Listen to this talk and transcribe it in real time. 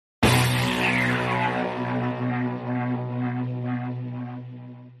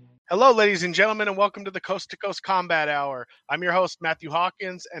Hello, ladies and gentlemen, and welcome to the Coast to Coast Combat Hour. I'm your host, Matthew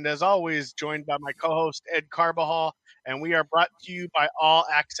Hawkins, and as always, joined by my co host, Ed Carbajal, and we are brought to you by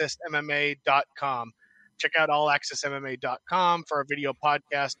AllAccessMMA.com. Check out AllAccessMMA.com for our video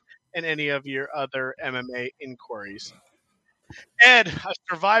podcast and any of your other MMA inquiries. Ed, I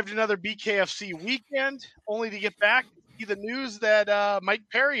survived another BKFC weekend only to get back and see the news that Mike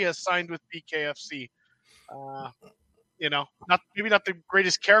Perry has signed with BKFC. Uh, maybe not the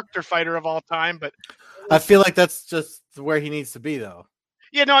greatest character fighter of all time, but I feel like that's just where he needs to be, though.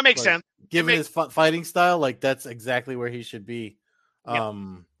 yeah, no, it makes Like, sense. given his fighting style, like that's exactly where he should be. Yep.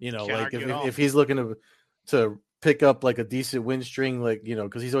 Like if he's looking to pick up like a decent win string, like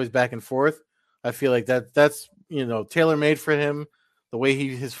because he's always back and forth. I feel like that's tailor made for him. The way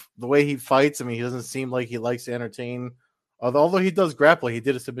he fights. I mean, he doesn't seem like he likes to entertain. Although he does grapple, he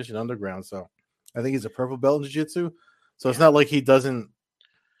did a submission underground, so I think he's a purple belt in jiu-jitsu. So it's not like he doesn't,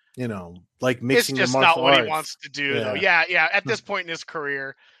 like mixing the martial arts. It's just not what he wants to do, though. Yeah. At this point in his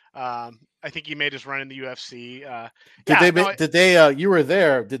career, I think he made his run in the UFC. You were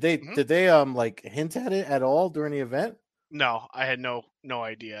there? Did they like hint at it at all during the event? No, I had no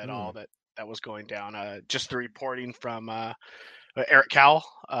idea at all that was going down. Just the reporting from Eric Cowell,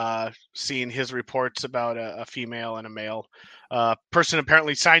 seeing his reports about a female and a male person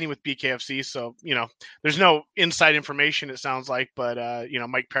apparently signing with BKFC. So, there's no inside information, it sounds like, but,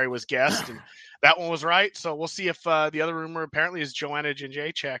 Mike Perry was guest and that one was right. So we'll see if the other rumor apparently is Joanna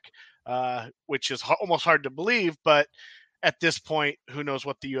Jędrzejczyk, which is almost hard to believe. But at this point, who knows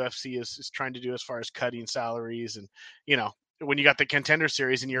what the UFC is trying to do as far as cutting salaries. And, when you got the Contender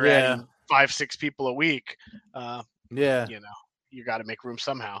Series and you're adding 5-6 people a week, you got to make room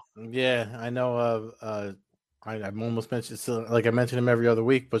somehow. Yeah, I know. I'm almost mentioned, like I mention him every other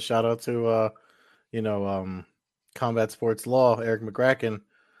week, but shout out to Combat Sports Law, Eric McCracken.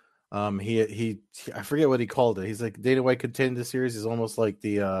 He I forget what he called it. He's like Dana White Contender Series is almost like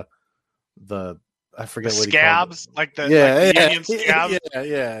the I forget what scabs, he like the Union scabs.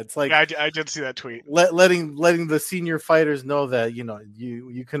 Yeah. It's like I did see that tweet. Letting the senior fighters know that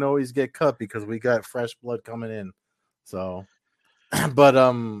you can always get cut because we got fresh blood coming in. So. But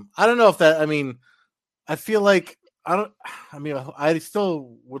I don't know if that. I mean, I feel like I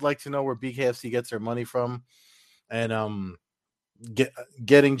still would like to know where BKFC gets their money from, and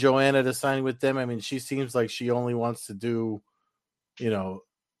getting Joanna to sign with them. I mean, she seems like she only wants to do, to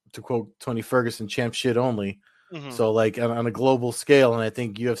quote Tony Ferguson, champ shit only. Mm-hmm. So like on a global scale, and I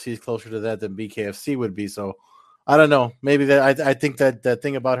think UFC is closer to that than BKFC would be. So I don't know. Maybe that I think that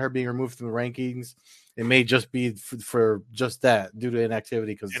thing about her being removed from the rankings. It may just be for just that due to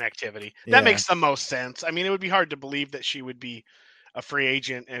inactivity. That makes the most sense. I mean, it would be hard to believe that she would be a free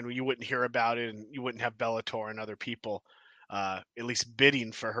agent and you wouldn't hear about it and you wouldn't have Bellator and other people at least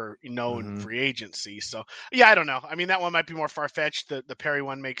bidding for her known free agency. So, yeah, I don't know. I mean, that one might be more far-fetched. The Perry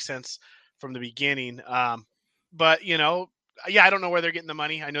one makes sense from the beginning. But, I don't know where they're getting the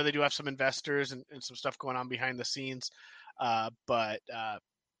money. I know they do have some investors and some stuff going on behind the scenes. But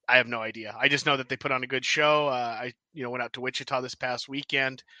I have no idea. I just know that they put on a good show. I went out to Wichita this past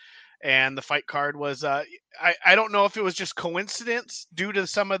weekend, and the fight card was. I don't know if it was just coincidence due to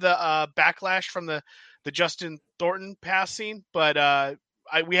some of the backlash from the Justin Thornton passing, but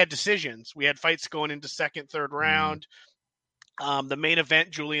we had decisions. We had fights going into second, third round. The main event,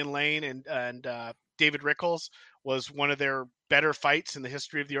 Julian Lane and David Rickles, was one of their better fights in the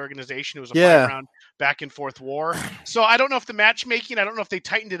history of the organization. It was a 5-round back and forth war. So I don't know if the matchmaking, I don't know if they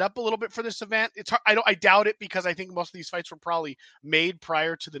tightened it up a little bit for this event. It's hard, I doubt it because I think most of these fights were probably made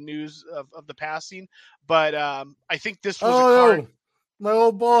prior to the news of the passing. But I think this was a card. My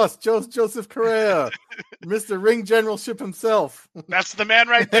old boss, Joseph Correa, Mr. Ring Generalship himself. That's the man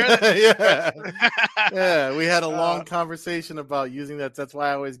right there. Yeah. We had a long conversation about using that. That's why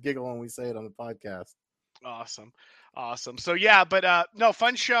I always giggle when we say it on the podcast. Awesome. So yeah, but no,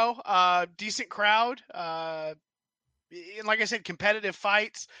 fun show. Decent crowd. And like I said, competitive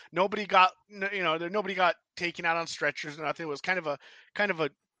fights. Nobody got taken out on stretchers or nothing. It was kind of a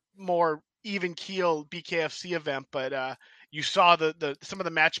more even keel BKFC event, but you saw some of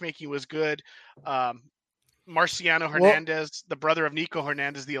the matchmaking was good. Marciano Hernandez, the brother of Nico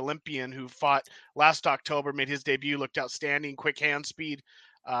Hernandez, the Olympian who fought last October, made his debut, looked outstanding, quick hand speed.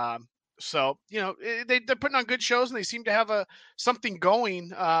 So, they're putting on good shows and they seem to have something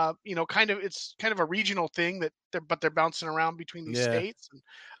going, it's kind of a regional thing but they're bouncing around between these states.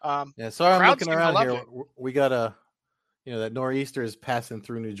 And, so I'm looking around here. We got that nor'easter is passing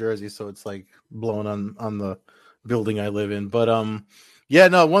through New Jersey. So it's like blowing on the building I live in. But,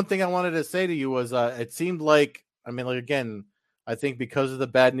 one thing I wanted to say to you was, it seemed like, again, I think because of the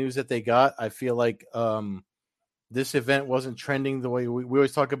bad news that they got, I feel like this event wasn't trending the way we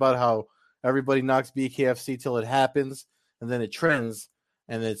always talk about how everybody knocks BKFC till it happens and then it trends.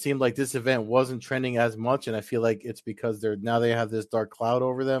 And it seemed like this event wasn't trending as much. And I feel like it's because they have this dark cloud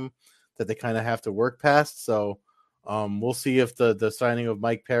over them that they kind of have to work past. So we'll see if the signing of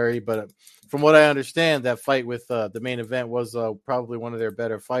Mike Perry, but from what I understand, that fight with the main event was probably one of their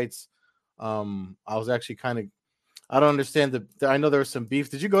better fights. I was actually I don't understand I know there was some beef.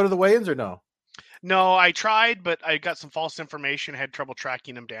 Did you go to the weigh-ins or no? No, I tried, but I got some false information. I had trouble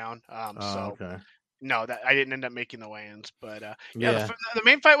tracking them down. Okay. No, that I didn't end up making the weigh-ins. But yeah, the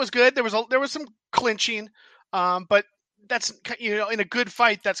main fight was good. There was some clinching, but that's in a good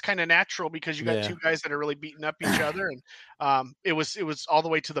fight that's kind of natural because you got two guys that are really beating up each other, and it was all the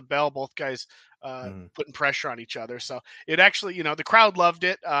way to the bell. Both guys putting pressure on each other. So it actually, the crowd loved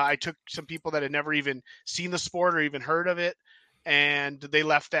it. I took some people that had never even seen the sport or even heard of it, and they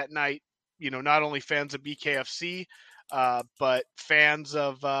left that night. Not only fans of BKFC, but fans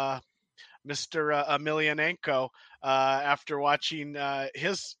of Mr. Emelianenko after watching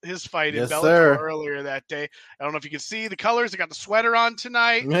his fight in Bellator earlier that day. I don't know if you can see the colors. I got the sweater on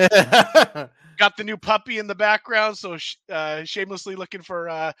tonight. Got the new puppy in the background, so shamelessly looking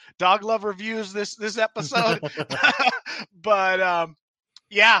for dog love reviews this episode. But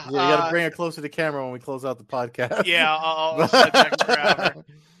yeah, you got to bring it closer to camera when we close out the podcast. Yeah, I'll set back around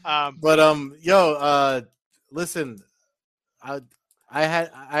her. Listen, I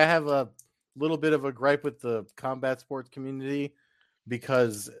have a little bit of a gripe with the combat sports community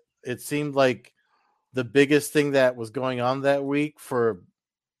because it seemed like the biggest thing that was going on that week for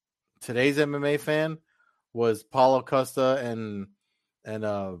today's MMA fan was Paulo Costa and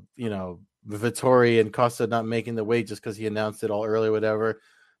Vettori and Costa not making the weight just because he announced it all early, whatever.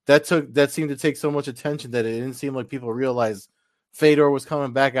 That seemed to take so much attention that it didn't seem like people realized Fedor was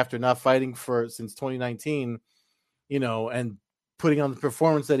coming back after not fighting since 2019, and putting on the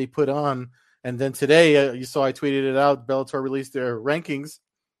performance that he put on. And then today, you saw I tweeted it out. Bellator released their rankings.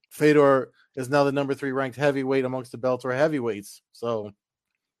 Fedor is now the number 3 ranked heavyweight amongst the Bellator heavyweights. So,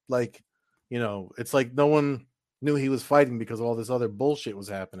 it's like no one knew he was fighting because all this other bullshit was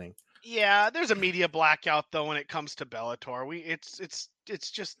happening. Yeah, there's a media blackout though when it comes to Bellator.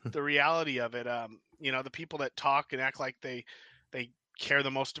 It's just the reality of it. The people that talk and act like they care the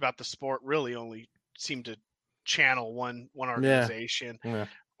most about the sport really only seem to channel one organization. Yeah.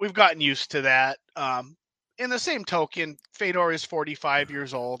 We've gotten used to that. In the same token, Fedor is 45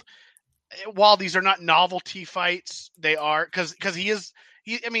 years old. While these are not novelty fights, they are because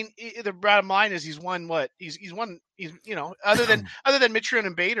the bottom line is he's won what? He's won other than Mitrione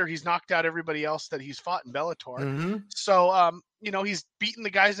and Bader, he's knocked out everybody else that he's fought in Bellator. Mm-hmm. So he's beaten the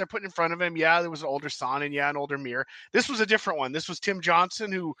guys they're putting in front of him. Yeah, there was an older Sonnen, an older Mir. This was a different one. This was Tim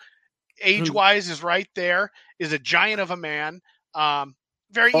Johnson, who age-wise is right there, is a giant of a man.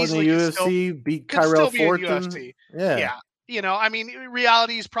 Very easily UFC, beat Kyrell Fortune. Yeah.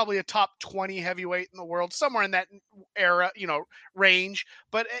 Reality is probably a top 20 heavyweight in the world, somewhere in that era, range.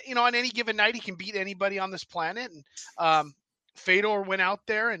 But, on any given night, he can beat anybody on this planet. And Fedor went out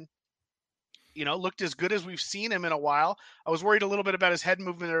there and, looked as good as we've seen him in a while. I was worried a little bit about his head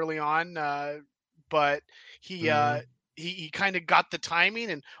movement early on, but he kind of got the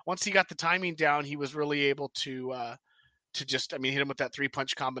timing. And once he got the timing down, he was really able to just, hit him with that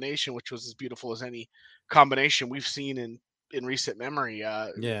 3-punch combination, which was as beautiful as any combination we've seen in recent memory,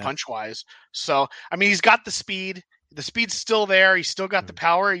 punch wise. So, he's got the speed. The speed's still there. He's still got the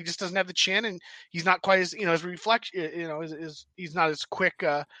power. He just doesn't have the chin, and he's not quite as, his reflection, he's not as quick.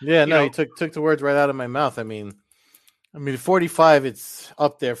 He took the words right out of my mouth. 45, it's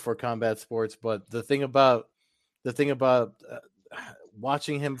up there for combat sports, but the thing about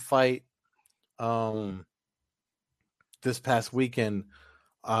watching him fight, this past weekend,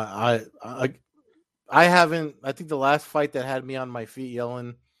 I think the last fight that had me on my feet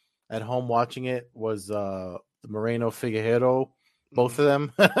yelling at home watching it was the Moreno Figueiredo, both of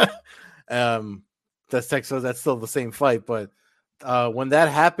them. That's still the same fight, but when that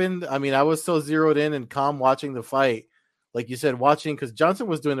happened, I was so zeroed in and calm watching the fight, like you said, watching because Johnson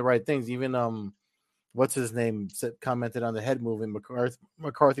was doing the right things. Even what's his name commented on the head movement.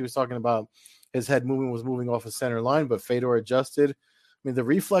 McCarthy was talking about his head movement was moving off a center line, but Fedor adjusted. The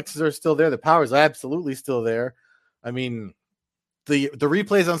reflexes are still there. The power is absolutely still there. The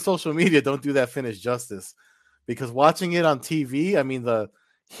replays on social media don't do that finish justice, because watching it on TV, the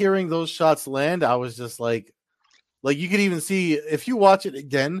hearing those shots land, I was just like you could even see if you watch it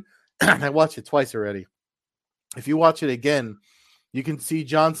again. I watched it twice already. If you watch it again, you can see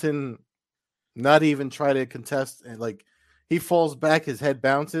Johnson not even try to contest, and he falls back, his head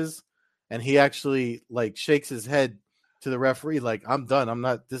bounces, and he actually like shakes his head to the referee like, I'm done. I'm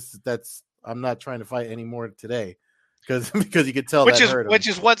not trying to fight anymore today. Because you could tell which that is hurt him. which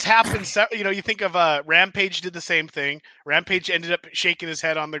is what's happened. You think of Rampage did the same thing. Rampage ended up shaking his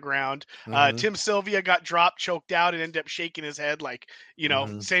head on the ground. Tim Sylvia got dropped, choked out, and ended up shaking his head like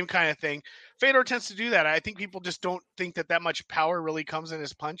same kind of thing. Fedor tends to do that. I think people just don't think that much power really comes in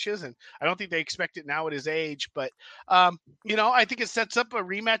his punches, and I don't think they expect it now at his age. But I think it sets up a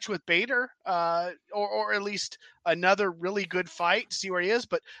rematch with Bader, or at least another really good fight to see where he is.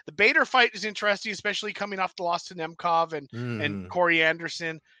 But the Bader fight is interesting, especially coming off the loss to Nemkov and Corey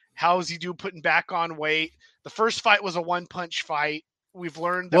Anderson. How is he putting back on weight? The first fight was a one-punch fight. We've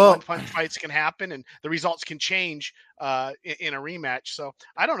learned that one-punch fights can happen and the results can change in a rematch. So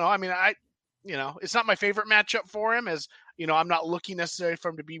I don't know. I mean, it's not my favorite matchup for him, as I'm not looking necessarily for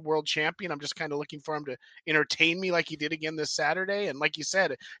him to be world champion. I'm just kind of looking for him to entertain me like he did again this Saturday. And like you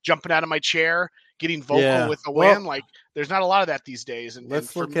said, jumping out of my chair, getting vocal with a win. Like there's not a lot of that these days. And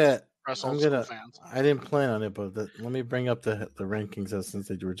let's look at old school fans. I didn't plan on it, but let me bring up the rankings since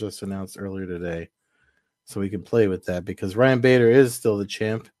they were just announced earlier today, so we can play with that, because Ryan Bader is still the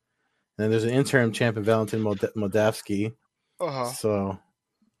champ, and then there's an interim champ in Valentin Moldavsky. So,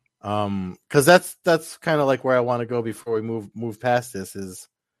 because that's kind of like where I want to go before we move past this is,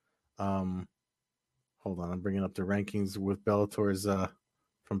 hold on, I'm bringing up the rankings with Bellator's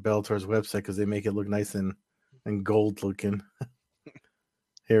from Bellator's website because they make it look nice and gold looking.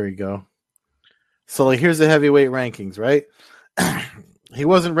 Here we go. So here's the heavyweight rankings, right? He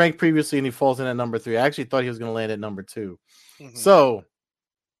wasn't ranked previously, and he falls in at number 3. I actually thought he was going to land at number 2. So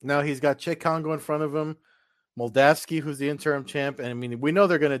now he's got Cheick Kongo in front of him, Moldavsky, who's the interim champ, and I mean, we know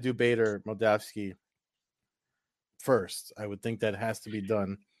they're going to do Bader Moldavsky first. I would think that has to be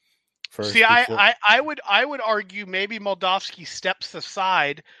done first. See, I would argue maybe Moldavsky steps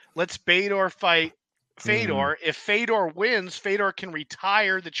aside, lets Bader fight Fedor. If Fedor wins, Fedor can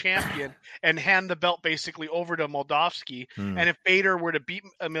retire the champion and hand the belt basically over to Moldavsky. And if Bader were to beat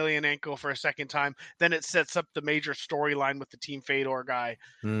Emelianenko for a second time, then it sets up the major storyline with the Team Fedor guy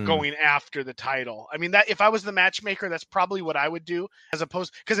going after the title. I mean, that if I was the matchmaker, that's probably what I would do, as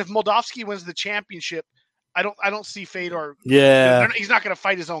opposed, because if Moldavsky wins the championship, I don't see Fedor. Yeah, he's not going to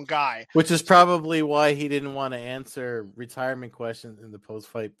fight his own guy, which is probably why he didn't want to answer retirement questions in the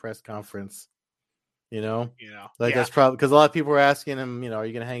post-fight press conference. That's probably because a lot of people were asking him, are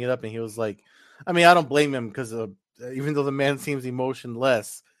you going to hang it up? And he was like, I mean, I don't blame him, because even though the man seems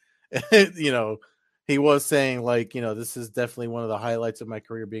emotionless, he was saying like, this is definitely one of the highlights of my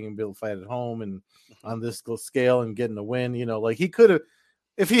career, being able to fight at home and on this scale and getting a win. Like he could have,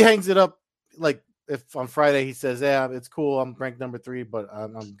 if he hangs it up, like if on Friday he says, yeah, it's cool, I'm ranked number 3, but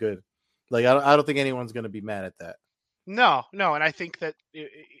I'm good. Like I don't think anyone's going to be mad at that. No, and I think that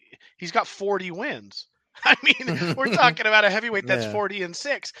he's got 40 wins. I mean, we're talking about a heavyweight that's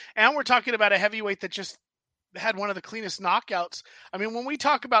 40-6, and we're talking about a heavyweight that just had one of the cleanest knockouts. I mean, when we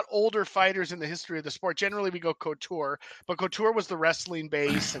talk about older fighters in the history of the sport, generally we go Couture, but Couture was the wrestling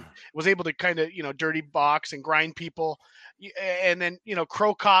base and was able to kind of, dirty box and grind people. And then,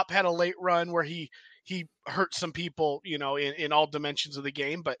 Cro Cop had a late run where he hurt some people, in all dimensions of the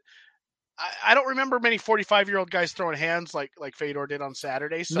game, but I don't remember many 45-year-old guys throwing hands like Fedor did on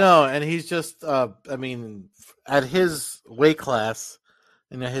Saturday. So. No, and he's just, I mean, at his weight class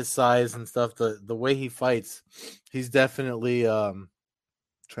and at his size and stuff, the way he fights, he's definitely,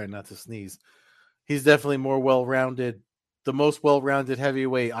 trying not to sneeze, he's definitely more well-rounded, the most well-rounded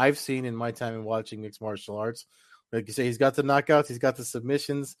heavyweight I've seen in my time in watching mixed martial arts. Like you say, he's got the knockouts, he's got the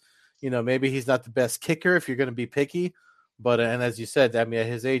submissions. Maybe he's not the best kicker if you're going to be picky. But and as you said, I mean, at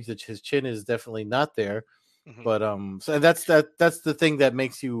his age, his chin is definitely not there. But so that's the thing that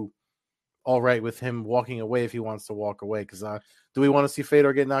makes you all right with him walking away if he wants to walk away. Because do we want to see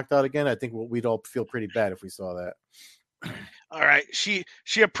Fedor get knocked out again? I think we'd all feel pretty bad if we saw that. All right, she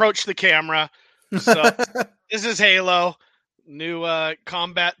approached the camera. So this is Halo, new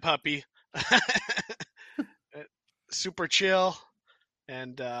combat puppy, super chill,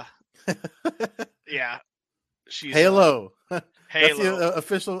 and yeah. She's Halo. Halo.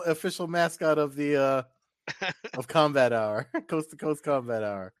 That's the official mascot of the of Combat Hour, Coast to Coast Combat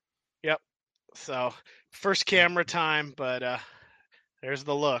Hour. Yep. So first camera time, but there's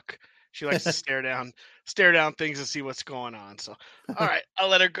the look. She likes to stare down things and see what's going on. So all right, I'll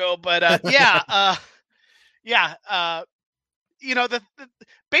let her go. But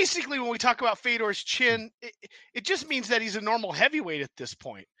basically when we talk about Fedor's chin, it just means that he's a normal heavyweight at this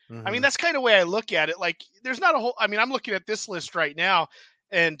point. I mean, that's kind of the way I look at it. Like, there's not a whole. I mean, I'm looking at this list right now,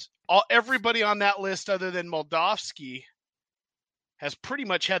 and everybody on that list, other than Moldavsky, has pretty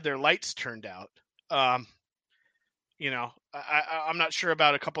much had their lights turned out. Um, I'm not sure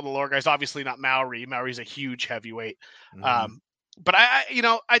about a couple of the lower guys. Obviously not Maori. Maori's a huge heavyweight. Mhm. But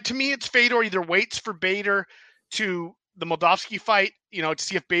to me, it's Fedor either waits for Bader to the Moldavsky fight, to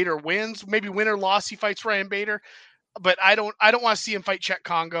see if Bader wins. Maybe win or loss, he fights Ryan Bader. But I don't want to see him fight Czech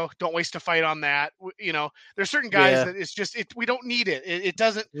Congo. Don't waste a fight on that. There's certain guys Yeah. that it's just we don't need it. It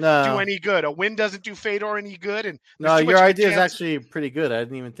doesn't do No. any good. A win doesn't do Fedor any good, and there's No, too your much of a idea is chance. actually pretty good. I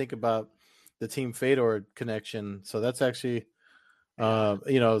didn't even think about the Team Fedor connection. So that's actually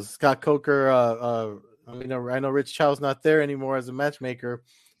Scott Coker, I know Rich Chow's not there anymore as a matchmaker,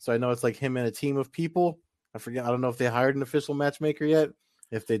 so I know it's like him and a team of people. I don't know if they hired an official matchmaker yet.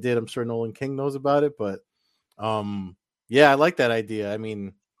 If they did, I'm sure Nolan King knows about it, but yeah, I like that idea. I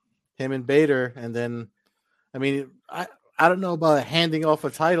mean, him and Bader, and then I don't know about handing off a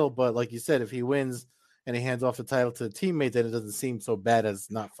title, but like you said, if he wins and he hands off the title to a teammate, then it doesn't seem so bad as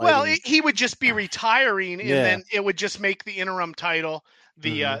not Well, fighting. he would just be retiring, and Yeah. then it would just make the interim title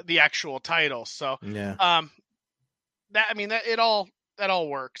Mm-hmm. the actual title. So, Yeah. that all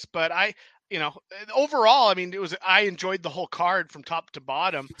works. But overall, I mean, I enjoyed the whole card from top to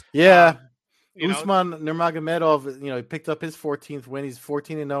bottom. Yeah. Um, you know, Usman Nurmagomedov, he picked up his 14th win. He's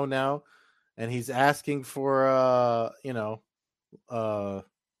 14-0 now, and he's asking for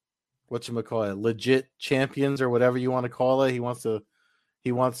whatchamacallit, legit champions or whatever you want to call it. He wants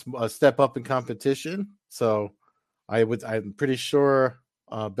a step up in competition. So I'm pretty sure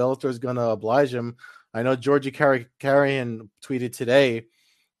Bellator is going to oblige him. I know Georgie Carrion tweeted today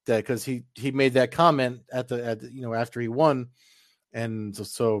that because he made that comment after he won, and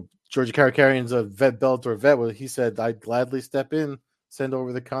so Georgie Carrion's a Bellator vet. Well, he said I'd gladly step in, send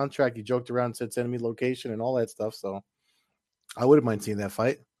over the contract. He joked around, said send me location and all that stuff. So I wouldn't mind seeing that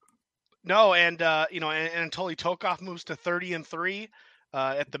fight. no, and Anatoly Tokov moves to 30-3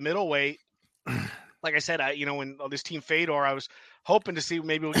 at the middleweight. Like I said, when this Team Fedor, I was hoping to see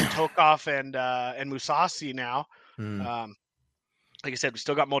maybe we'll get Tokov and Mousasi now. Like I said, we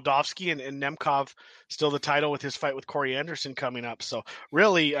still got Moldavsky and Nemkov still the title with his fight with Corey Anderson coming up. So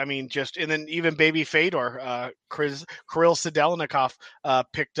really, I mean, and then even baby Fedor, Kirill Sedelnikov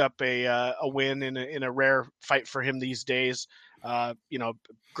picked up a win in a rare fight for him these days.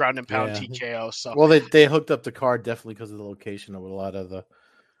 Ground and pound TKO. So well, they hooked up the card definitely because of the location of a lot of the.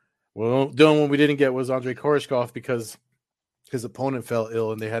 Well, the only one we didn't get was Andrei Koreshkov because his opponent fell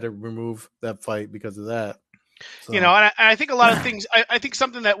ill and they had to remove that fight because of that. So. And I think a lot of things. I think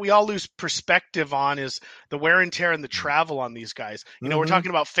something that we all lose perspective on is the wear and tear and the travel on these guys. We're talking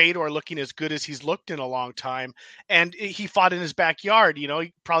about Fedor looking as good as he's looked in a long time, and he fought in his backyard.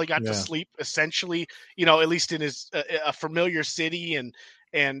 He probably got to sleep essentially. At least in his a familiar city, and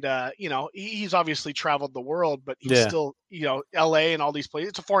he's obviously traveled the world, but he's still L.A. and all these places.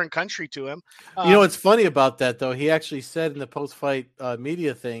 It's a foreign country to him. What's funny about that though? He actually said in the post-fight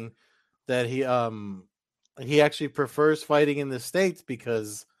media thing that he actually prefers fighting in the States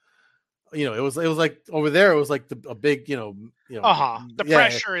because it was like over there it was like a big the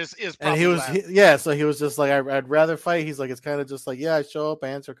pressure is and he was so he was just like I'd rather fight. He's like it's kind of just like I show up, I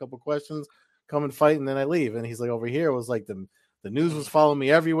answer a couple questions, come and fight, and then I leave. And he's like over here it was like the news was following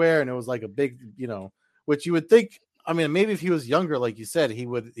me everywhere, and it was like a big which you would think. I mean, maybe if he was younger, like you said, he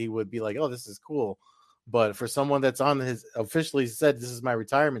would be like, oh, this is cool. But for someone that's on his officially said this is my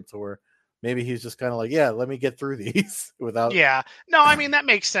retirement tour, maybe he's just kind of like, yeah, let me get through these without. Yeah, no, I mean that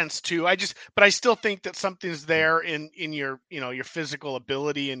makes sense too. But I still think that something's there in your your physical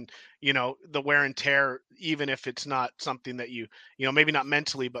ability and the wear and tear, even if it's not something that you maybe not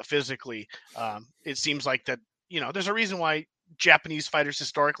mentally but physically. It seems like that there's a reason why Japanese fighters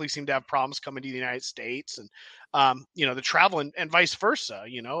historically seem to have problems coming to the United States, and the travel and vice versa.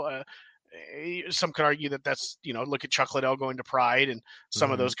 Some could argue that that's look at Chuck Liddell going to Pride and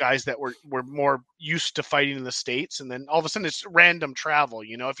some of those guys that were more used to fighting in the States, and then all of a sudden it's random travel.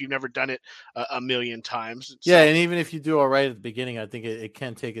 If you've never done it a million times. Yeah, and even if you do all right at the beginning, I think it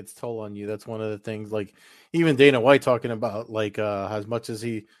can take its toll on you. That's one of the things. Like even Dana White talking about like as much as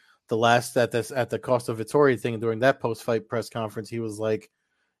the last at the Costa Vittoria thing during that post fight press conference, he was like,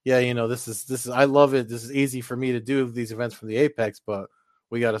 yeah, this is I love it. This is easy for me to do these events from the Apex, but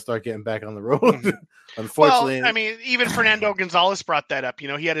we got to start getting back on the road. Unfortunately, well, I mean, even Fernando Gonzalez brought that up. He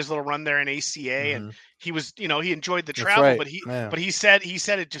had his little run there in ACA, and he was, he enjoyed the travel, but he said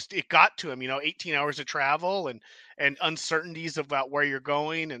it got to him. 18 hours of travel and uncertainties about where you're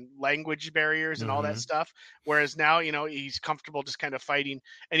going and language barriers and all that stuff. Whereas now, he's comfortable just kind of fighting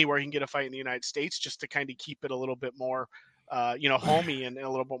anywhere he can get a fight in the United States, just to kind of keep it a little bit more homey and a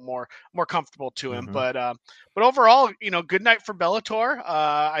little bit more comfortable to him. Mm-hmm. But overall, good night for Bellator.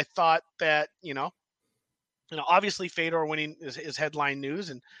 I thought that obviously Fedor winning is headline news,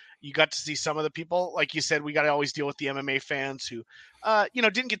 and you got to see some of the people, like you said, we got to always deal with the MMA fans who,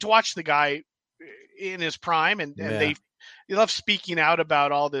 didn't get to watch the guy in his prime, and Yeah. they love speaking out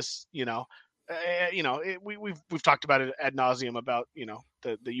about all this, we've talked about it ad nauseum about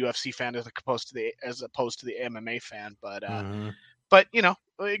the UFC fan as opposed to the MMA fan, Mm-hmm. but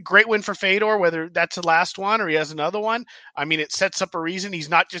a great win for Fedor, whether that's the last one or he has another one. I mean, it sets up a reason. He's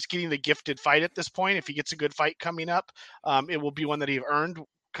not just getting the gifted fight at this point. If he gets a good fight coming up, it will be one that he's earned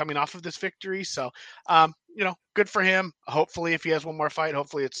coming off of this victory. So, good for him. Hopefully, if he has one more fight,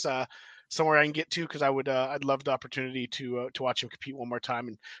 hopefully it's somewhere I can get to, because I'd love the opportunity to watch him compete one more time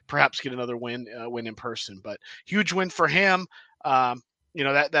and perhaps get another win in person. But huge win for him.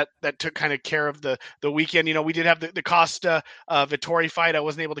 That took kind of care of the weekend. We did have the Costa Vittori fight. I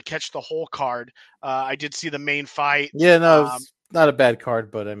wasn't able to catch the whole card. I did see the main fight. Yeah, no, it's not a bad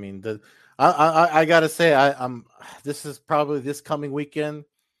card, but I mean, I gotta say, I'm this is probably this coming weekend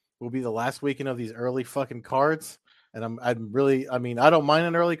will be the last weekend of these early fucking cards, and I'm really, I mean, I don't mind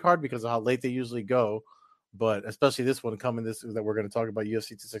an early card because of how late they usually go, but especially this one coming this that we're going to talk about, UFC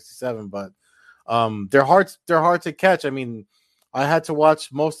 267, but they're hard to catch. I mean, I had to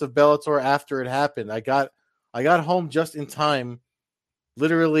watch most of Bellator after it happened. I got home just in time.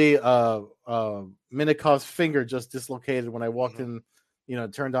 Literally, Minikov's finger just dislocated when I walked in,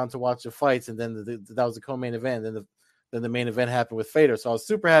 turned on to watch the fights, and then that was the co-main event. Then the main event happened with Fedor, so I was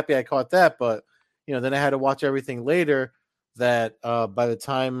super happy I caught that. But then I had to watch everything later. That by the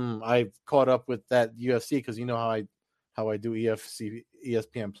time I caught up with that UFC, because how I do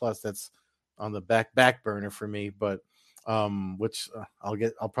ESPN Plus, that's on the back burner for me. But which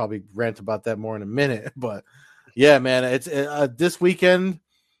I'll probably rant about that more in a minute. But yeah, man, it's this weekend.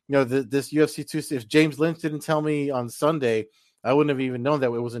 This UFC 2. If James Lynch didn't tell me on Sunday, I wouldn't have even known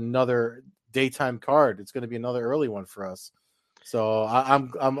that it was another daytime card. It's going to be another early one for us. So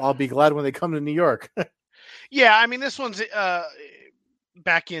I'll be glad when they come to New York. Yeah, I mean, this one's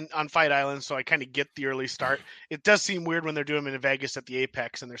back on Fight Island, so I kind of get the early start. It does seem weird when they're doing them in Vegas at the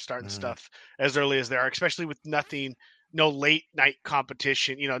Apex and they're starting stuff as early as they are, especially with no late night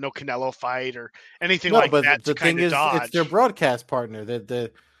competition, no Canelo fight or anything like that. The thing is, dodge. It's their broadcast partner.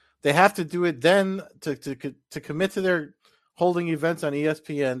 They have to do it then to commit to their holding events on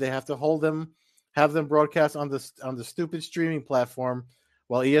ESPN. They have to have them broadcast on the stupid streaming platform,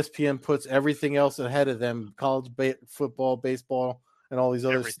 while ESPN puts everything else ahead of them: college football, baseball, and all these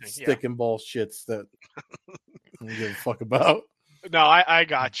other stick and ball shits that I don't give a fuck about. No, I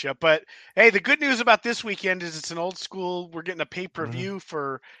gotcha. But hey, the good news about this weekend is it's an old school. We're getting a pay-per-view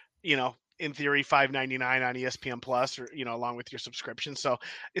for, in theory, $5.99 on ESPN Plus, or along with your subscription. So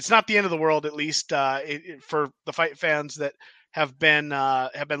it's not the end of the world, at least for the fight fans that have been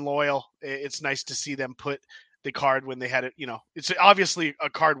loyal. It's nice to see them put the card when they had it. It's obviously a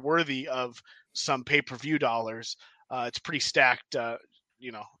card worthy of some pay-per-view dollars. It's pretty stacked.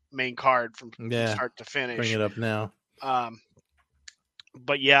 Main card from start to finish. Bring it up now.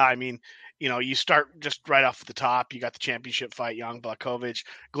 But yeah, I mean, you start just right off the top. You got the championship fight, Jan Blachowicz,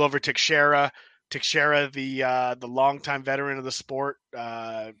 Glover Teixeira, the longtime veteran of the sport.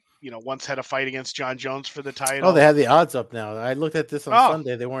 Once had a fight against John Jones for the title. Oh, they have the odds up now. I looked at this on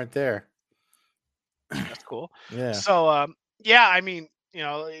Sunday; they weren't there. That's cool. Yeah. So, yeah, I mean,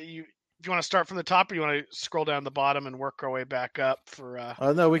 if you want to start from the top, or you want to scroll down the bottom and work our way back up for.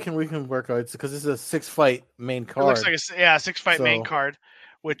 No, we can work out. It's because this is a 6-fight main card. It looks like a 6-fight main card,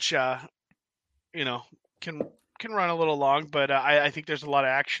 which can run a little long, but I think there's a lot of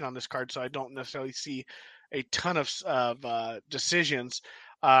action on this card, so I don't necessarily see a ton of decisions.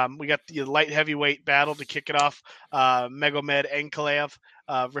 We got the light heavyweight battle to kick it off. Magomed Ankalaev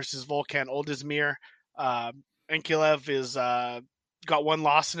versus Volkan Ozdemir. Ankalaev is got one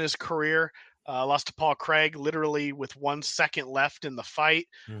loss in his career. Lost to Paul Craig literally with 1 second left in the fight.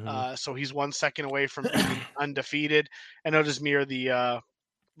 So he's 1 second away from being undefeated. And Ozdemir, the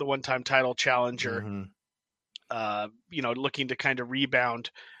one-time title challenger, looking to kind of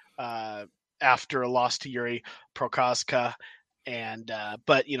rebound after a loss to Yuri Prochazka. And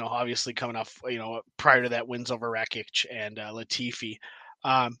but obviously coming off prior to that wins over Rakic and Latifi.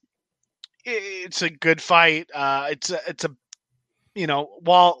 It's a good fight. It's a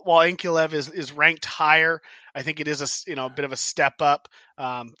while Ankalaev is ranked higher, I think it is a bit of a step up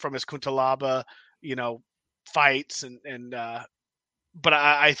from his Kuntalaba fights and but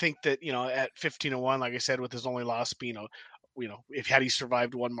I think that at 15-1, like I said, with his only loss being if had he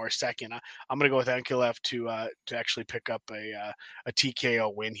survived one more second. I'm going to go with Ankalaev to actually pick up a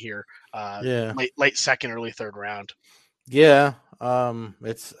TKO win here. Yeah. Late second, early third round. Yeah.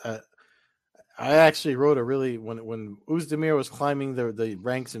 It's I actually wrote a really when Uzdemir was climbing the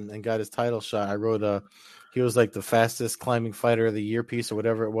ranks and got his title shot. I wrote he was like the fastest climbing fighter of the year piece or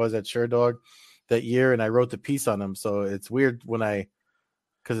whatever it was at Sherdog that year, and I wrote the piece on him. So it's weird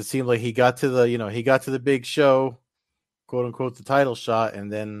because it seemed like he got to the big show, quote unquote, the title shot,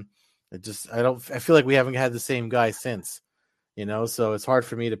 and then I feel like we haven't had the same guy since, so it's hard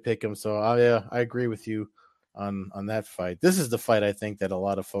for me to pick him. So yeah, I agree with you on that fight. This is the fight I think that a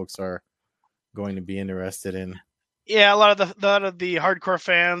lot of folks are going to be interested in. Yeah, a lot of the hardcore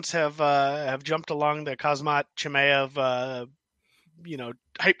fans have jumped along the Kazmat Chimaev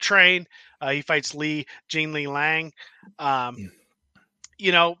hype train. He fights Jinli Lang.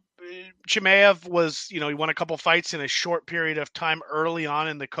 Chimaev was, he won a couple fights in a short period of time early on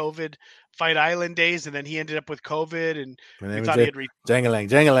in the COVID Fight Island days, and then he ended up with COVID, and we thought he had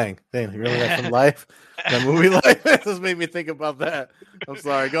Jangalang. You remember that from Life? That movie Life? It just made me think about that. I'm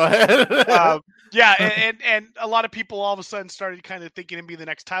sorry. Go ahead. Yeah, and a lot of people all of a sudden started kind of thinking him be the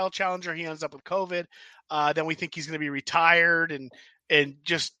next title challenger. He ends up with COVID. Then we think he's going to be retired, and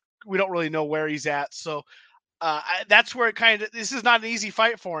just we don't really know where he's at. So that's where this is not an easy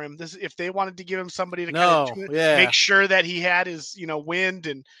fight for him. If they wanted to give him somebody to make sure that he had his wind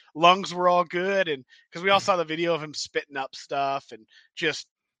and lungs were all good, and because we all saw the video of him spitting up stuff and just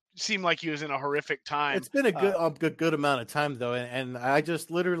seemed like he was in a horrific time. It's been a good amount of time though, and I just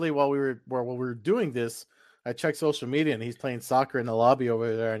literally while we were doing this, I checked social media and he's playing soccer in the lobby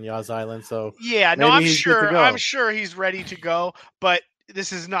over there on Yas Island. So yeah, no, I'm sure he's ready to go, but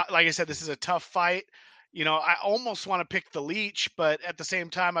this is not, like I said, this is a tough fight. I almost want to pick the Leech, but at the same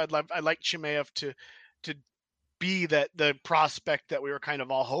time, I'd like Chimaev to be the prospect that we were kind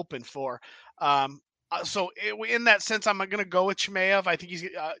of all hoping for. In that sense, I'm going to go with Chimaev. I think he's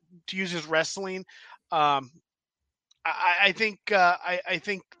to use his wrestling. I think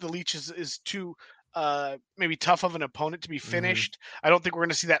the Leech is too maybe tough of an opponent to be finished. I don't think we're going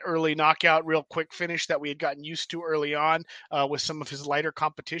to see that early knockout, real quick finish that we had gotten used to early on with some of his lighter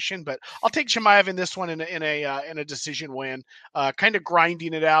competition. But I'll take Chimaev in this one in a decision win, kind of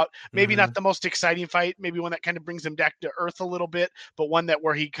grinding it out. Maybe not the most exciting fight, maybe one that kind of brings him back to earth a little bit, but one that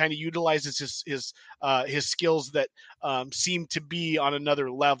where he kind of utilizes his skills that seem to be on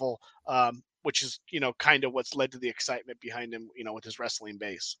another level, which is kind of what's led to the excitement behind him, with his wrestling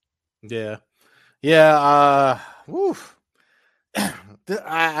base. Yeah. Yeah,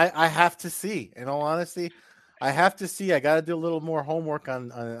 I have to see. In all honesty, I have to see. I got to do a little more homework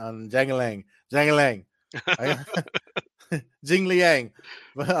on Jangalang, Jing Liang.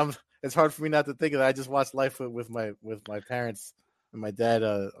 But it's hard for me not to think of it. I just watched Life with my parents and my dad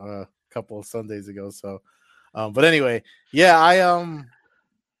a couple of Sundays ago. So, but anyway, yeah,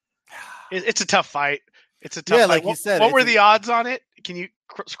 it's a tough fight. It's a tough fight. Like you said. What were the odds on it? Can you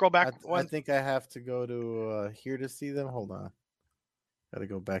scroll back? I think I have to go to here to see them. Hold on. Got to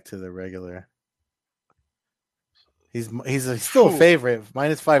go back to the regular. He's still a favorite,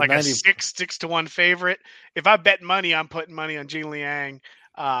 minus 590. Like a 6-1 favorite. If I bet money, I'm putting money on Jing Liang.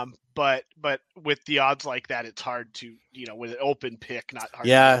 But with the odds like that, it's hard to, with an open pick, not hard.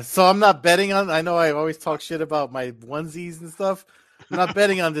 Yeah, so I'm not betting on. I know I always talk shit about my onesies and stuff. I'm not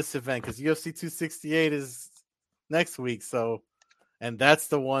betting on this event because UFC 268 is next week. So, and that's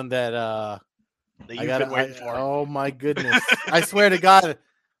the one that you've been waiting for. Oh my goodness! I swear to God,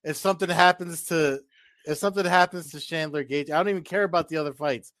 if something happens to Chandler Gaethje, I don't even care about the other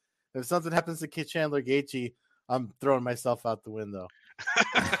fights. If something happens to Chandler Gaethje, I'm throwing myself out the window.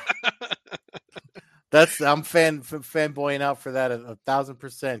 I'm fanboying out for that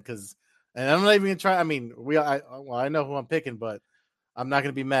 1,000% because, and I'm not even gonna try. I mean, I know who I'm picking, but I'm not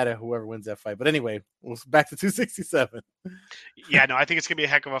going to be mad at whoever wins that fight. But anyway, we'll back to 267. Yeah, no, I think it's going to be a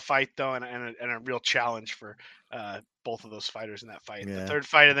heck of a fight, though, and a real challenge for both of those fighters in that fight. Yeah. The third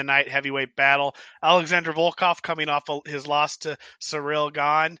fight of the night, heavyweight battle. Alexander Volkov, coming off his loss to Cyril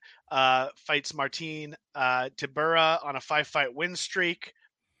Gane, fights Martin Tybura on a 5-fight win streak.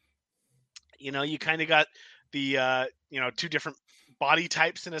 You kind of got the, two different body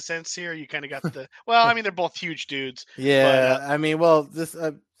types in a sense here. You kind of got they're both huge dudes. Yeah, but, this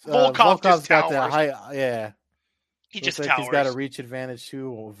Volkov's got the high. Yeah, he just towers. He's got a reach advantage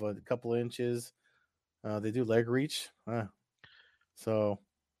too of a couple of inches. They do leg reach, so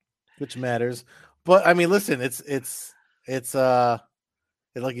which matters. But listen, it's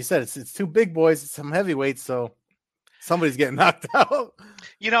like you said, it's two big boys, it's some heavyweights. So Somebody's getting knocked out.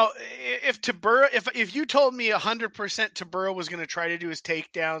 You know, if Tibura, if you told me 100% Tibura was going to try to do his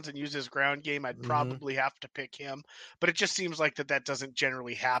takedowns and use his ground game, I'd probably have to pick him. But it just seems like that doesn't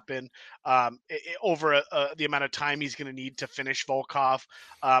generally happen over the amount of time he's going to need to finish Volkov.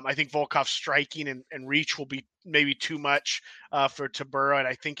 I think Volkov's striking and reach will be maybe too much for Tibura, and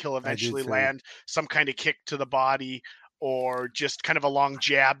I think he'll eventually land some kind of kick to the body or just kind of a long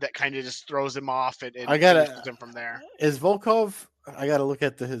jab that kind of just throws him off and finishes him from there. Is Volkov? I got to look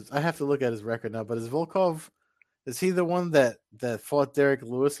at I have to look at his record now. But is Volkov? Is he the one that fought Derek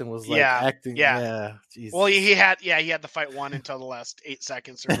Lewis and was like acting? Yeah. Jesus. Well, he had the fight won until the last 8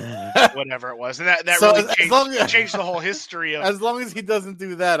 seconds or whatever it was, and that really changed the whole history of. As long as he doesn't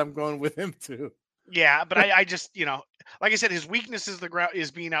do that, I'm going with him too. Yeah, but I just like I said, his weakness is the ground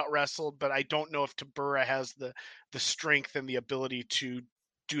is being out wrestled, but I don't know if Tibura has the strength and the ability to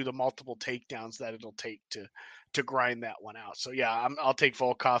do the multiple takedowns that it'll take to grind that one out. So yeah, I'll take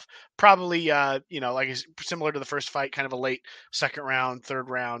Volkov. Probably like similar to the first fight, kind of a late second round, third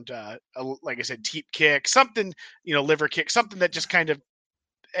round, like I said, teep kick, something, liver kick, something that just kind of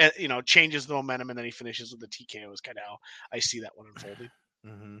changes the momentum, and then he finishes with the TKO is kind of how I see that one unfolding.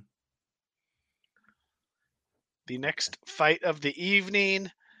 Mm-hmm. The next fight of the evening,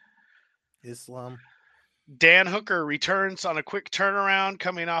 Islam. Dan Hooker returns on a quick turnaround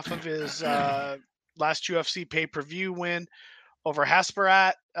coming off of his last UFC pay-per-view win over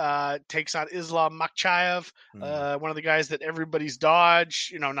Hasparat. Takes on Islam Makhachev, one of the guys that everybody's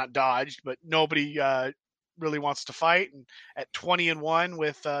dodged, not dodged, but nobody really wants to fight. And at 20-1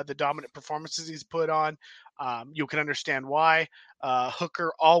 with the dominant performances he's put on, you can understand why.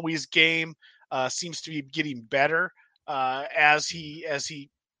 Hooker always game. Seems to be getting better as he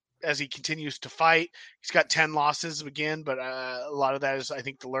continues to fight. He's got 10 losses again, but a lot of that is, I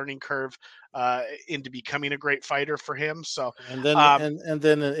think, the learning curve into becoming a great fighter for him. So and then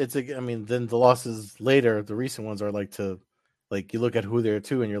then the losses later, the recent ones are like you look at who they're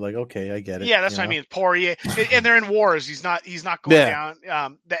to, and you're like, okay, I get it. Yeah, that's what I mean. Poirier, and they're in wars. He's not going down.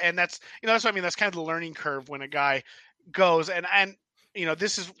 And that's that's what I mean. That's kind of the learning curve when a guy goes and.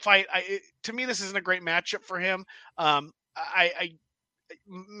 This is fight. To me, this isn't a great matchup for him. Makhachev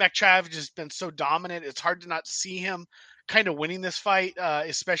has just been so dominant. It's hard to not see him kind of winning this fight,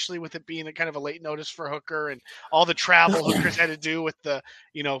 especially with it being a kind of a late notice for Hooker and all the travel Hooker's had to do with the,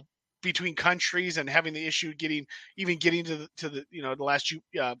 between countries and having the issue getting to the the last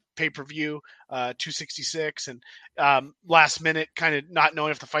pay-per-view 266 and last minute kind of not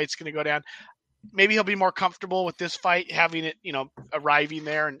knowing if the fight's going to go down. Maybe he'll be more comfortable with this fight, having it, arriving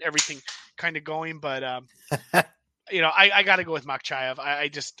there and everything kind of going. But, I got to go with Makhachev. I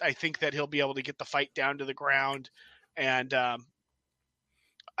think that he'll be able to get the fight down to the ground. And,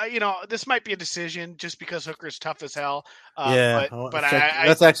 this might be a decision just because Hooker's tough as hell. But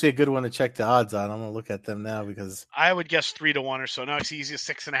that's actually a good one to check the odds on. I'm going to look at them now because I would guess 3-1 or so. No, it's easy as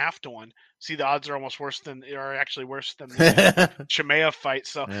 6.5-1. See, the odds are almost worse than the Chimaev fight.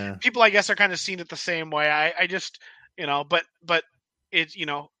 So people, I guess, are kind of seeing it the same way. I just, but it's,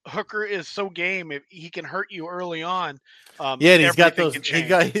 Hooker is so game. If he can hurt you early on. He's got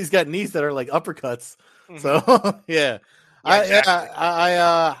he's got knees that are like uppercuts. Mm-hmm. So yeah.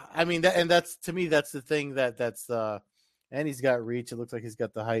 I mean that, and that's, to me, that's the thing that's and he's got reach. It looks like he's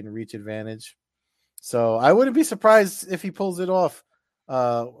got the height and reach advantage. So I wouldn't be surprised if he pulls it off.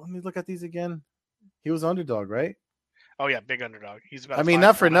 Let me look at these again. He was underdog, right? Oh yeah, big underdog. He's about. I mean,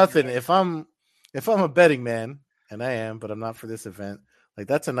 not for nothing. Underdog. If I'm a betting man, and I am, but I'm not for this event. Like,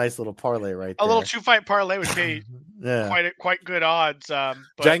 that's a nice little parlay right there. A little 2-fight parlay would pay quite good odds.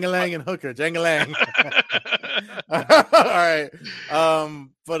 Jangalang and Hooker, Jangalang. All right.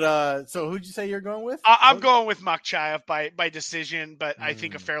 So who'd you say you're going with? I'm going with Makhachev by decision, but I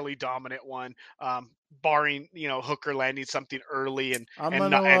think a fairly dominant one. Barring Hooker landing something early and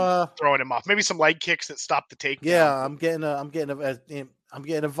throwing him off. Maybe some leg kicks that stop the takedown. Yeah, I'm getting a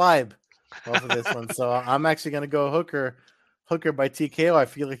vibe off of this one. So I'm actually gonna go Hooker by TKO. I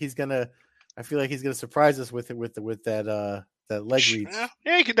feel like he's gonna surprise us with that leg reach.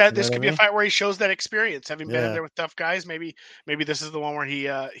 Yeah, this could be a fight where he shows that experience, having been in there with tough guys. Maybe this is the one where he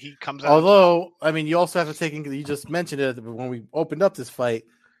comes out. Although, I mean, you also have to take into, you just mentioned it when we opened up this fight,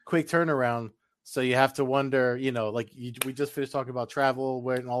 quick turnaround. So you have to wonder, we just finished talking about travel,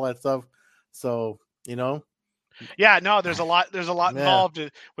 and all that stuff. So, Yeah, no, there's a lot involved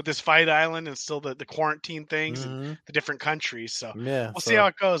with this fight island and still the quarantine things and the different countries. So we'll see how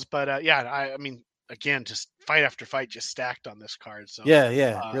it goes. But I mean, again, just fight after fight, just stacked on this card. So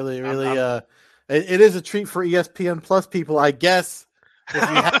really, it is a treat for ESPN Plus people, I guess, if you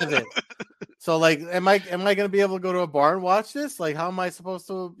have it. So like, am I going to be able to go to a bar and watch this? Like, how am I supposed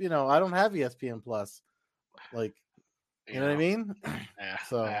to? I don't have ESPN Plus. Like, you know what I mean?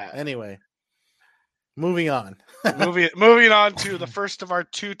 So anyway, moving on. moving on to the first of our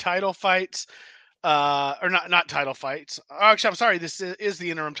two title fights. Or not title fights. Actually, I'm sorry. This is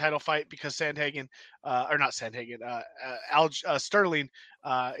the interim title fight because Sandhagen, or not Sandhagen, Sterling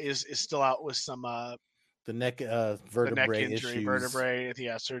is still out with some the neck the neck vertebrae injury,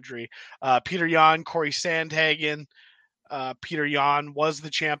 issues. surgery. Peter Yan, Corey Sandhagen. Peter Yan was the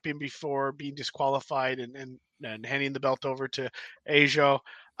champion before being disqualified and handing the belt over to Ajo.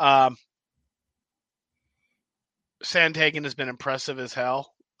 Sandhagen has been impressive as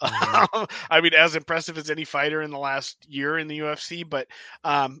hell. Mm-hmm. I mean, as impressive as any fighter in the last year in the UFC. But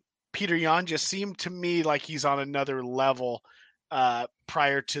Peter Yan just seemed to me like he's on another level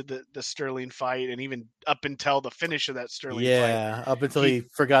prior to the Sterling fight, and even up until the finish of that Sterling fight. Yeah, up until he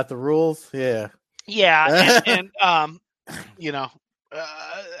forgot the rules. Yeah. Yeah, and you know,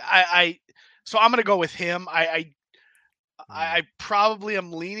 so I'm gonna go with him. I probably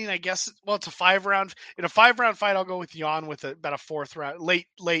am leaning, I guess. Well, it's a 5-round. In a 5-round fight, I'll go with Yan with about a 4th round,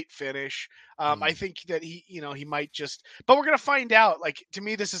 late finish. I think that he might just. But we're gonna find out. Like, to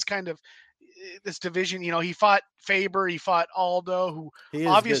me, this is kind of this division. He fought Faber, he fought Aldo, who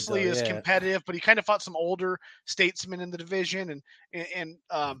obviously is competitive, but he kind of fought some older statesmen in the division, and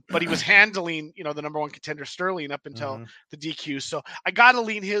but he was handling the number one contender Sterling up until the DQ. So I got to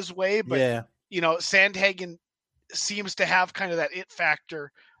lean his way, but Sandhagen seems to have kind of that it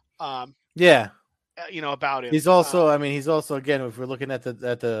factor. About him. He's also, he's also, again, if we're looking at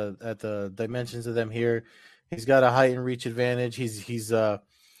the dimensions of them here, he's got a height and reach advantage. He's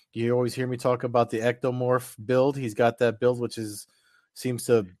you always hear me talk about the ectomorph build. He's got that build, which seems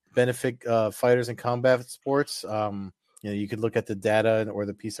to benefit fighters in combat sports. You could look at the data or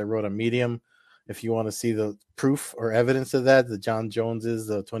the piece I wrote on Medium if you want to see the proof or evidence of that. The John Joneses,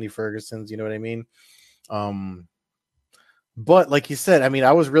 the Tony Fergusons, you know what I mean? But like you said,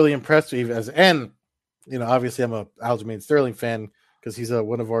 I was really impressed with obviously I'm a Aljamain Sterling fan because he's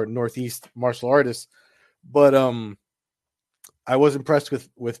one of our Northeast martial artists. But I was impressed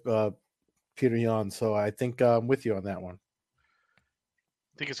with Peter Yan, so I think I'm with you on that one.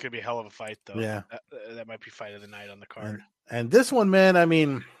 I think it's gonna be a hell of a fight, though. Yeah, that might be fight of the night on the card. And this one,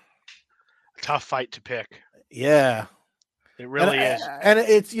 man, tough fight to pick. Yeah, it really is. And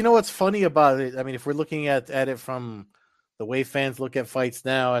it's what's funny about it. If we're looking at it from the way fans look at fights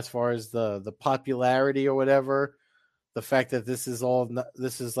now, as far as the popularity or whatever, the fact that this is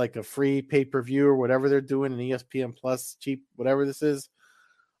like a free pay-per-view or whatever they're doing, an ESPN Plus cheap, whatever this is.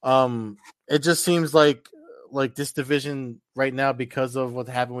 It just seems like this division right now, because of what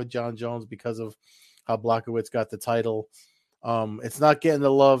happened with John Jones, because of how Blachowicz got the title, it's not getting the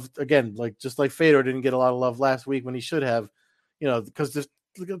love again. Just like Fedor didn't get a lot of love last week when he should have, because just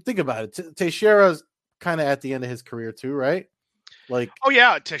think about it. Teixeira's kind of at the end of his career too, right?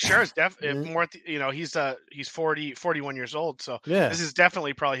 Teixeira's definitely more. He's 41 years old, so this is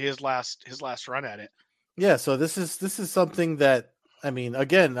definitely probably his last run at it. Yeah, so this is something that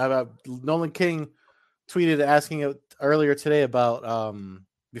again, Nolan King tweeted asking it earlier today about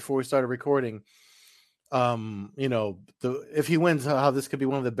before we started recording. If he wins, how this could be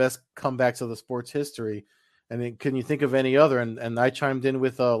one of the best comebacks of the sport's history. And can you think of any other? And I chimed in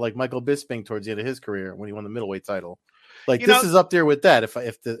with like Michael Bisping towards the end of his career when he won the middleweight title. This is up there with that.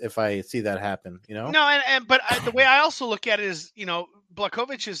 If I see that happen, No, but the way I also look at it is,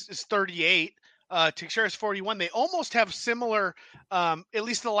 Blachowicz is 38, Teixeira is 41. They almost have similar, at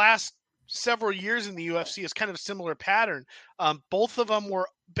least the last several years in the UFC is kind of a similar pattern. Both of them were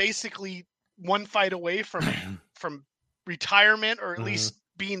basically one fight away from retirement, or at least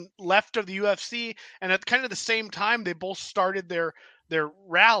being left of the UFC, and at kind of the same time they both started their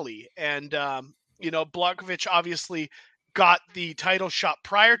rally. And Blachowicz obviously got the title shot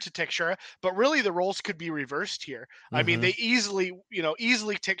prior to Teixeira, but really the roles could be reversed here. They easily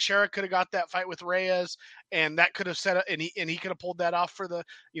Teixeira could have got that fight with Reyes, and that could have set up, and he could have pulled that off for the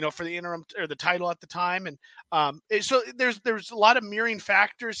interim or the title at the time. And so there's a lot of mirroring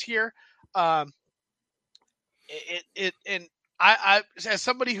factors here. I as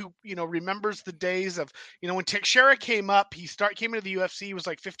somebody who remembers the days of when Teixeira came up, came into the UFC, he was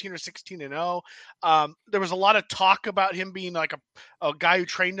like 15 or 16-0. There was a lot of talk about him being like a guy who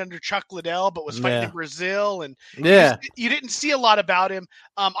trained under Chuck Liddell but was fighting in Brazil, and you didn't see a lot about him.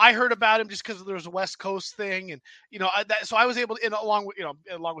 I heard about him just because there was a West Coast thing, and so I was able to, along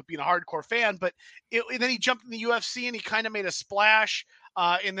with being a hardcore fan, but and then he jumped in the UFC and he kind of made a splash.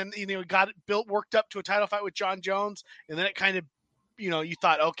 And then got it worked up to a title fight with John Jones, and then it kind of you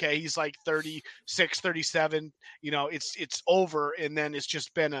thought, okay, he's like 36, 37, it's over. And then it's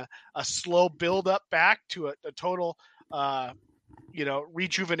just been a slow build up back to a total,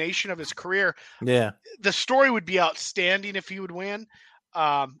 rejuvenation of his career. Yeah. The story would be outstanding if he would win.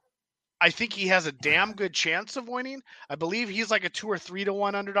 I think he has a damn good chance of winning. I believe he's like a 2 or 3 to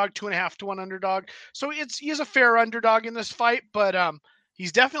 1 underdog, 2.5 to 1 underdog. So he's a fair underdog in this fight, but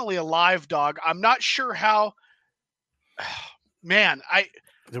he's definitely a live dog. I'm not sure how. Man,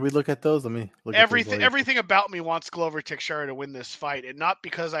 Did we look at those? Let me look everything about me wants Glover Teixeira to win this fight, and not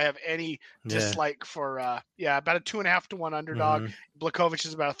because I have any dislike for about a 2.5 to 1 underdog. Blachowicz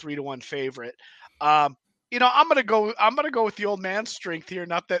is about a 3 to 1 favorite. I'm gonna go with the old man strength here.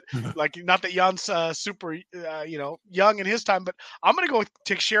 Not that Jan's super young in his time, but I'm gonna go with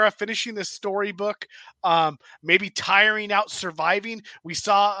Teixeira finishing this storybook. Maybe tiring out, surviving. We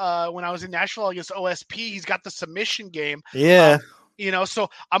saw when I was in Nashville against OSP, he's got the submission game. Yeah. So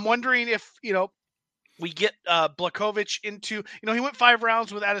I'm wondering if we get Blachowicz into, he went 5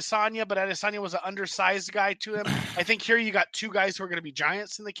 rounds with Adesanya, but Adesanya was an undersized guy to him. I think here you got 2 guys who are going to be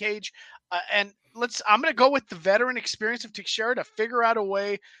giants in the cage. And I'm going to go with the veteran experience of Teixeira to figure out a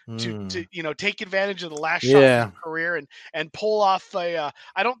way to take advantage of the last shot of his career and pull off I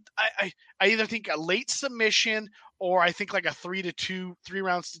either think a late submission, or I think like a 3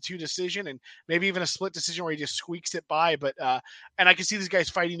 rounds to 2 decision, and maybe even a split decision where he just squeaks it by. But and I can see these guys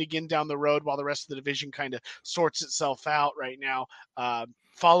fighting again down the road while the rest of the division kind of sorts itself out right now,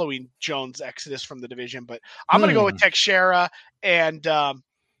 following Jones' exodus from the division. But I'm going to go with Teixeira, and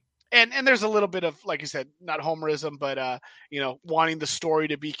there's a little bit of, like I said, not homerism, but wanting the story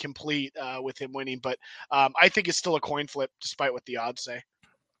to be complete with him winning. But I think it's still a coin flip, despite what the odds say.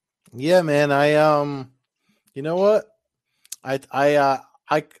 Yeah, man. You know what?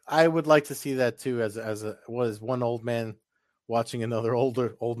 I would like to see that too, as one old man watching another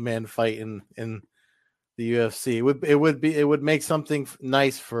old man fight in the UFC. It would make something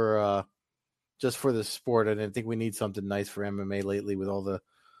nice for just for the sport, and I think we need something nice for MMA lately with all the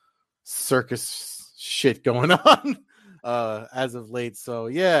circus shit going on as of late. So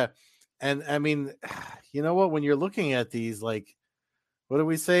yeah, and I mean, you know what? When you're looking at these, like, what did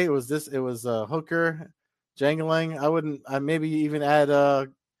we say? It was Hooker, Jangalang. I maybe even add I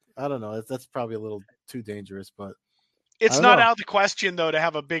don't know. That's probably a little too dangerous, but it's not out of the question though to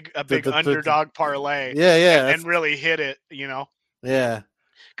have a big underdog parlay. Yeah, and really hit it. Yeah,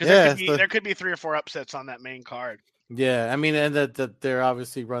 because there could be 3 or 4 upsets on that main card. Yeah, I mean, and that they're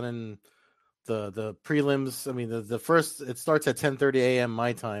obviously running the prelims. I mean, the first, it starts at 10:30 a.m.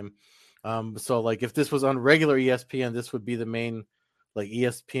 my time. So like if this was on regular ESPN, this would be the main, like,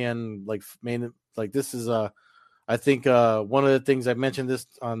 ESPN, like, main, like, this is I think one of the things I mentioned this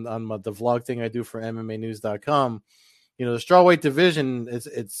on the vlog thing I do for MMAnews.com. The strawweight division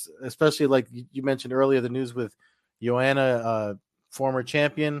it's especially, like you mentioned earlier, the news with Joanna, former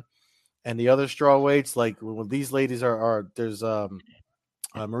champion, and the other strawweights. Like, well, these ladies are there's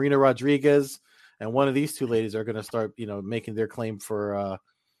Marina Rodriguez, and one of these 2 ladies are going to start making their claim for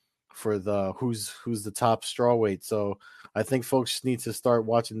the who's the top strawweight. So I think folks need to start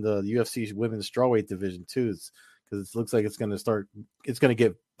watching the UFC women's strawweight division too, because it looks like it's going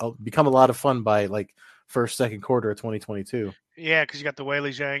to become a lot of fun by like first, second quarter of 2022. Yeah, because you got the Weili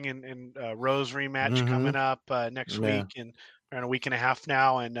Zhang and Rose rematch coming up next week, and around a week and a half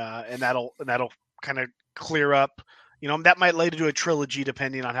now, and that'll kind of clear up. That might lead to a trilogy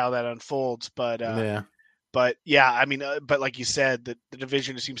depending on how that unfolds. But But yeah, I mean, but like you said, the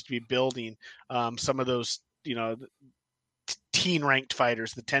division seems to be building. Some of those, teen ranked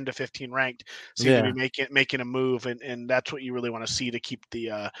fighters, the 10 to 15 ranked, seem to be making a move, and that's what you really want to see to keep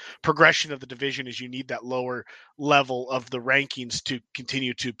the progression of the division. Is you need that lower level of the rankings to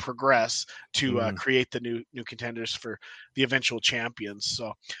continue to progress to create the new contenders for the eventual champions.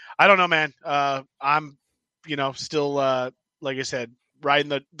 So I don't know, man. I'm still like I said,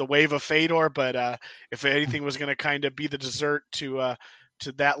 riding the wave of Fedor, but if anything was going to kind of be the dessert to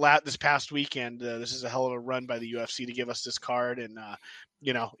that this past weekend, this is a hell of a run by the UFC to give us this card, and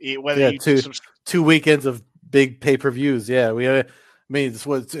whether two weekends of big pay-per-views. Yeah,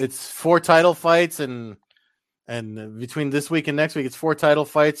 it's 4 title fights, and between this week and next week, it's 4 title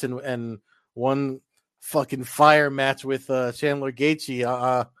fights and 1 fucking fire match with Chandler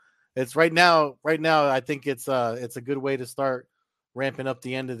Gaethje. It's right now. I think it's a good way to start ramping up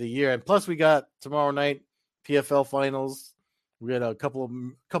the end of the year. And plus, we got tomorrow night PFL finals. We got a couple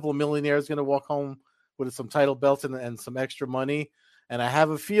of millionaires going to walk home with some title belts and some extra money. And I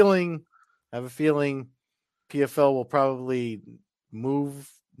have a feeling PFL will probably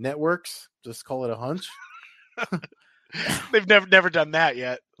move networks. Just call it a hunch. They've never done that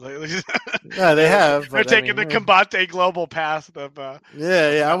yet. No, they have. They're But, taking the Combate global path of.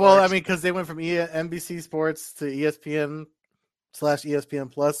 Yeah. Well, I mean, because they went from NBC Sports to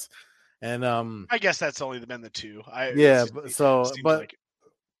ESPN/ESPN Plus, and I guess that's only been the two. But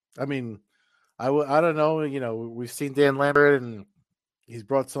I mean, I don't know. You know, we've seen Dan Lambert, and he's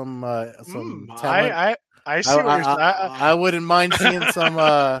brought some talent. I see what you're saying. I wouldn't mind seeing some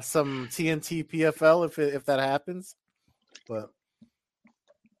TNT PFL if that happens, but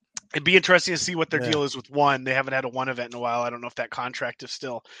it'd be interesting to see what their deal is with one. They haven't had a one event in a while. I don't know if that contract is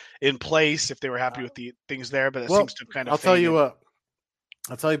still in place, if they were happy with the things there, but it seems to have kind of. I'll tell you what.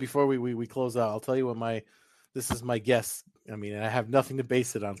 I'll tell you before we close out. I'll tell you what this is my guess. I mean, I have nothing to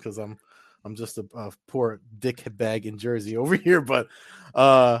base it on because I'm just a poor dick bag in Jersey over here. But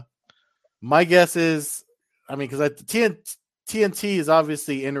my guess is, I mean, because TNT is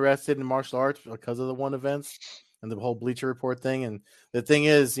obviously interested in martial arts because of the one events and the whole Bleacher Report thing. And the thing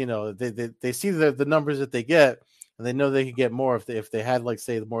is, you know, they see the numbers that they get, and they know they could get more if they had, like,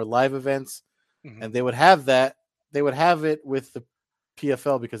 say, more live events, and they would have that. They would have it with the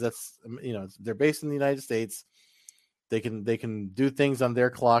PFL because that's, you know, they're based in the United States. They can do things on their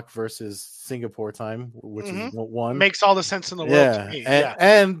clock versus Singapore time, which is one. Makes all the sense in the world to me.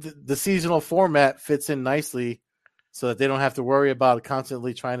 And the seasonal format fits in nicely so that they don't have to worry about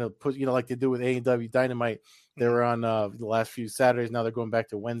constantly trying to put, you know, like they do with AEW Dynamite. They were on the last few Saturdays. Now they're going back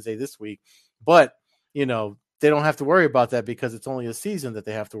to Wednesday this week. But, you know, they don't have to worry about that because it's only a season that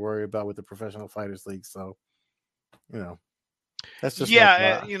they have to worry about with the Professional Fighters League. So, you know. That's just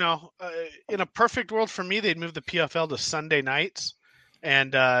you know, in a perfect world for me, they'd move the PFL to Sunday nights,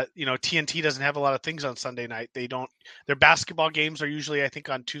 and you know, TNT doesn't have a lot of things on Sunday night. They don't. Their basketball games are usually, I think,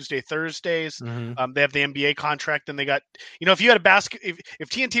 on Tuesday, Thursdays. They have the NBA contract, and they got, you know, if you had if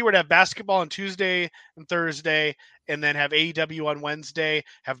TNT were to have basketball on Tuesday and Thursday, and then have AEW on Wednesday,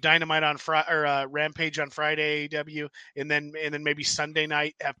 have Dynamite on Friday, or Rampage on Friday, AEW, and then maybe Sunday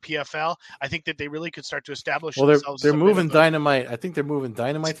night have PFL. I think that they really could start to establish themselves. They're moving Dynamite. I think they're moving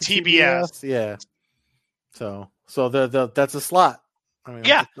Dynamite to TBS. Yeah. So that's a slot. I mean,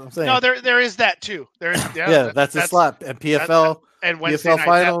 no, there is that too. That's a slot. And PFL and Wednesday PFL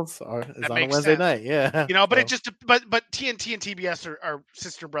finals is on a Wednesday night. Yeah, you know, but but TNT and TBS are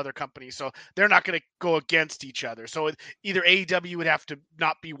sister brother companies, so they're not going to go against each other. So either AEW would have to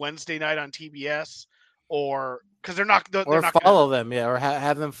not be Wednesday night on TBS, or because they're not follow them, or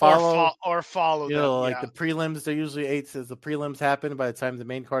have them follow or follow. You know, like the prelims, they're usually 8. As the prelims happen, by the time the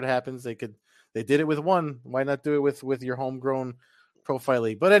main card happens, they did it with one. Why not do it with your homegrown profile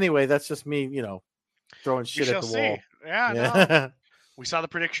league? But anyway, that's just me, you know, throwing shit at the wall. Yeah. No. We saw the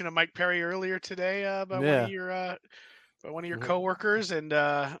prediction of Mike Perry earlier today by one of your coworkers, and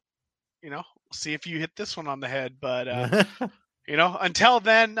you know, we'll see if you hit this one on the head. But you know, until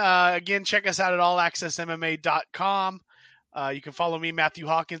then, again, check us out at allaccessmma.com. You can follow me, Matthew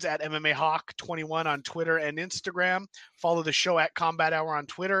Hawkins, at MMAHawk21 on Twitter and Instagram. Follow the show at Combat Hour on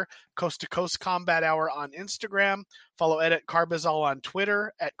Twitter, Coast to Coast Combat Hour on Instagram. Follow Ed at Carbazol on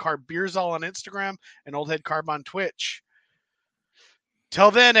Twitter, at Carbeerzol on Instagram, and Old Head Carb on Twitch. Till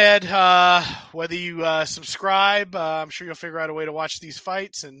then, Ed, whether you subscribe, I'm sure you'll figure out a way to watch these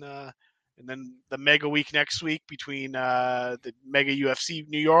fights, and then the Mega Week next week between the Mega UFC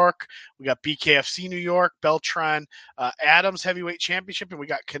New York. We got BKFC New York, Beltran, Adams Heavyweight Championship, and we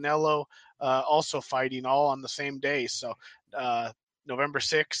got Canelo also fighting all on the same day. So November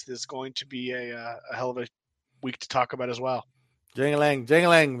 6th is going to be a hell of a week to talk about as well.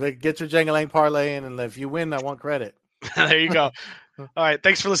 Jangalang. Get your Jangalang parlay in, and if you win, I want credit. There you go. All right.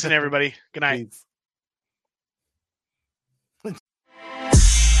 Thanks for listening, everybody. Good night. Peace.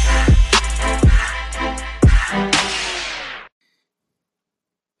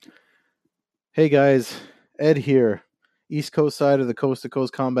 Hey guys, Ed here, East Coast side of the Coast to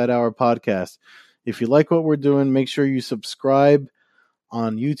Coast Combat Hour podcast. If you like what we're doing, make sure you subscribe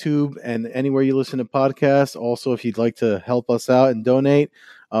on YouTube and anywhere you listen to podcasts. Also, if you'd like to help us out and donate,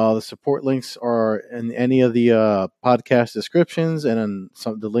 the support links are in any of the podcast descriptions, and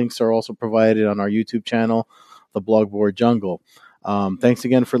the links are also provided on our YouTube channel, The Blogboard Jungle. Thanks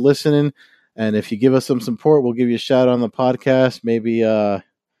again for listening, and if you give us some support, we'll give you a shout out on the podcast, maybe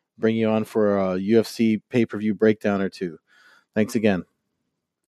bring you on for a UFC pay-per-view breakdown or two. Thanks again.